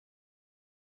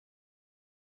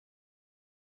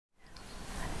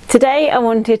Today I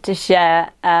wanted to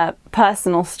share a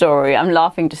personal story. I'm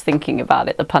laughing just thinking about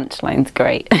it, the punchline's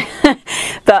great.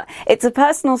 But it's a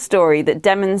personal story that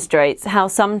demonstrates how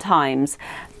sometimes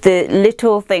the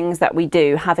little things that we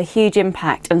do have a huge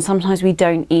impact and sometimes we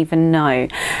don't even know.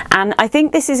 And I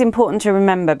think this is important to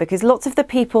remember because lots of the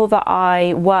people that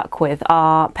I work with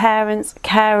are parents,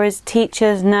 carers,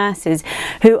 teachers, nurses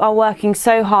who are working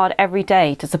so hard every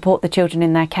day to support the children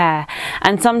in their care.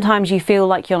 And sometimes you feel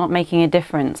like you're not making a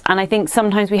difference. And I think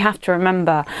sometimes we have to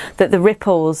remember that the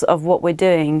ripples of what we're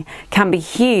doing can be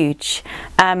huge,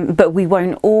 but we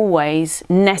won't always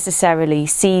necessarily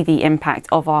see the impact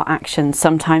of our actions.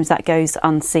 Sometimes that goes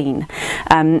unseen,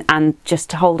 and just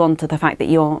to hold on to the fact that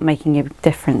you're making a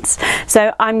difference.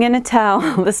 So I'm going to tell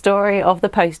the story of the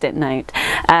post-it note,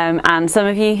 and some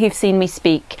of you who've seen me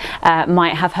speak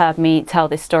might have heard me tell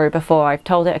this story before. I've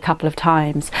told it a couple of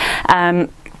times.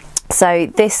 So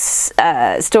this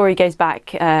story goes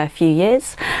back a few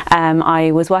years.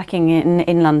 I was working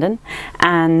in London,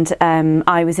 and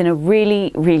I was in a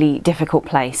really difficult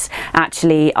place.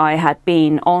 Actually, I had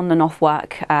been on and off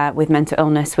work with mental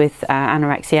illness, with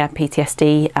anorexia,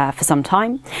 PTSD for some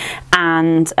time,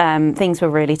 and things were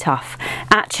really tough.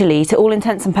 Actually, to all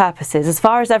intents and purposes, as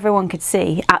far as everyone could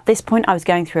see, at this point I was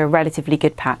going through a relatively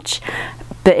good patch.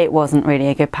 But it wasn't really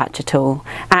a good patch at all.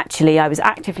 Actually, I was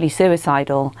actively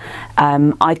suicidal.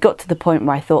 I'd got to the point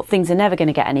where I thought things are never going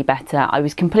to get any better. I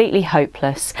was completely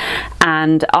hopeless,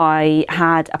 and I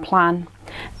had a plan.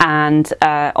 And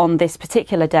on this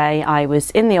particular day I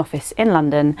was in the office in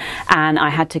London, and I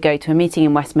had to go to a meeting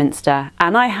in Westminster,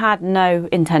 and I had no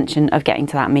intention of getting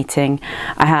to that meeting.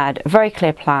 I had a very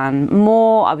clear plan.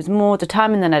 I was more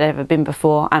determined than I'd ever been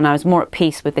before, and I was more at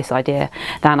peace with this idea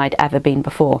than I'd ever been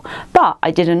before. But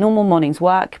I did a normal morning's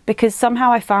work because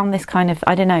somehow I found this kind of,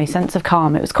 I don't know, sense of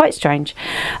calm. It was quite strange.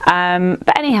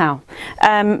 But anyhow,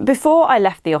 before I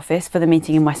left the office for the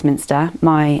meeting in Westminster,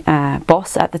 my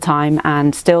boss at the time,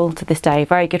 and still to this day,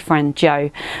 very good friend, Joe,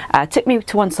 took me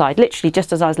to one side, literally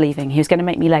just as I was leaving. He was going to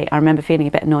make me late. I remember feeling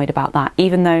a bit annoyed about that,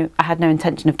 even though I had no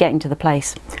intention of getting to the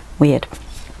place. Weird.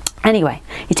 Anyway,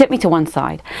 he took me to one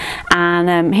side,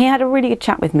 and he had a really good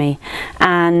chat with me,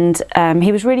 and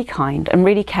he was really kind and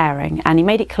really caring, and he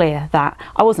made it clear that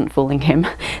I wasn't fooling him,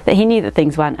 that he knew that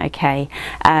things weren't okay,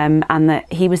 and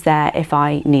that he was there if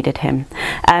I needed him.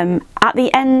 At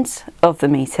the end of the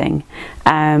meeting,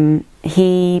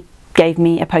 he gave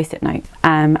me a post-it note,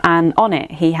 and on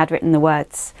it he had written the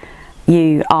words,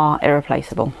 "You are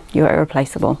irreplaceable, you are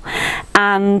irreplaceable."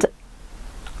 And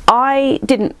I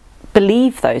didn't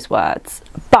believe those words,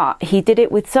 but he did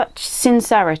it with such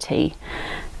sincerity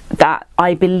that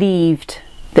I believed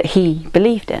that he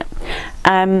believed it,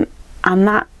 and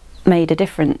that made a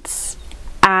difference.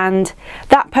 And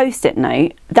that post-it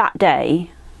note that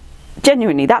day,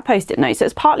 genuinely, that post-it note, so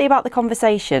it's partly about the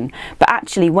conversation, but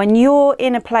actually when you're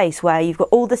in a place where you've got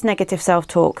all this negative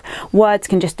self-talk, words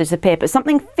can just disappear, but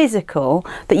something physical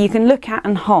that you can look at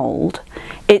and hold,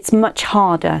 it's much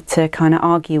harder to kind of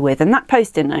argue with. And that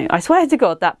post-it note, I swear to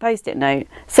God, that post-it note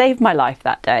saved my life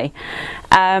that day.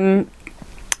 And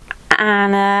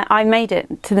I made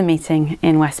it to the meeting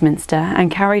in Westminster and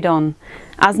carried on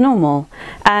as normal.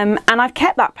 And I've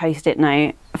kept that post-it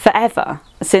note forever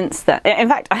since that. In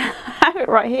fact, I have it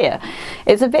right here.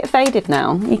 It's a bit faded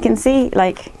now. You can see,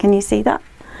 like, can you see that?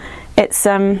 It's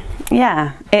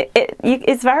yeah,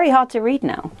 it's very hard to read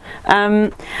now.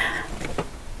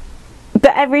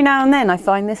 But every now and then I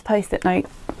find this post-it note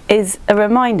is a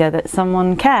reminder that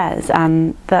someone cares,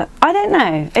 and that, I don't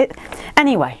know,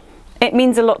 anyway, it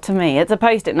means a lot to me. It's a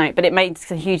post-it note, but it makes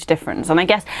a huge difference. And I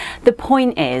guess the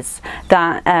point is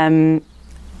that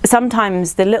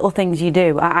sometimes the little things you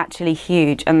do are actually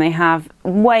huge, and they have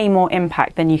way more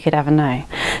impact than you could ever know.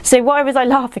 So why was I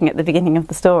laughing at the beginning of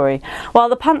the story? Well,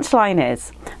 the punchline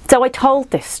is, so I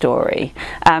told this story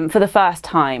for the first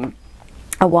time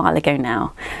a while ago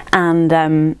now, and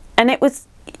it was,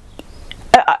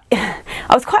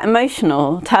 I was quite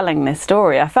emotional telling this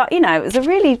story. I felt, you know, it was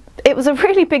a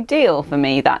really big deal for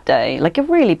me that day, like a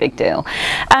really big deal.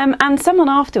 And someone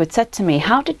afterwards said to me,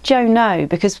 "How did Joe know?"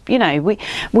 Because, you know,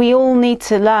 we all need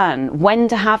to learn when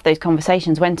to have those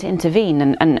conversations, when to intervene,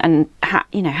 and how,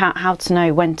 you know, how to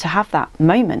know when to have that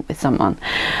moment with someone.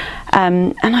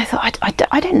 And I thought,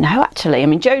 I don't know actually. I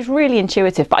mean, Joe's really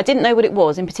intuitive, but I didn't know what it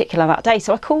was in particular that day.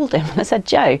 So I called him and I said,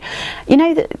 "Joe, you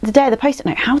know, the day of the post-it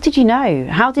note, how did you know?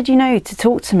 How did you know to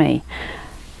talk to me?"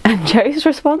 And Joe's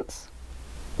response,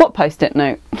 "What post-it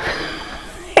note?"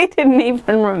 He didn't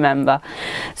even remember.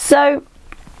 So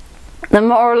the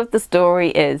moral of the story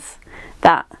is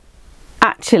that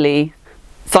actually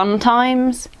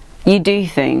sometimes you do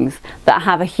things that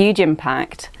have a huge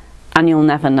impact and you'll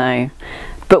never know.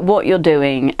 But what you're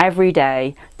doing every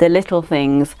day, the little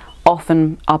things,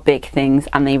 often are big things,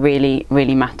 and they really,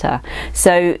 really matter.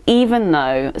 So even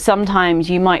though sometimes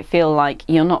you might feel like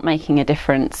you're not making a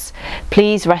difference,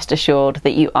 please rest assured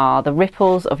that you are. The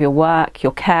ripples of your work,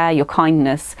 your care, your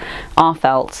kindness are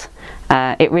felt.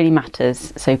 It really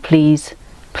matters. So please,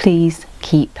 please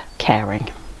keep caring.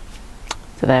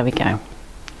 So there we go.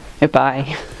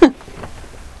 Goodbye.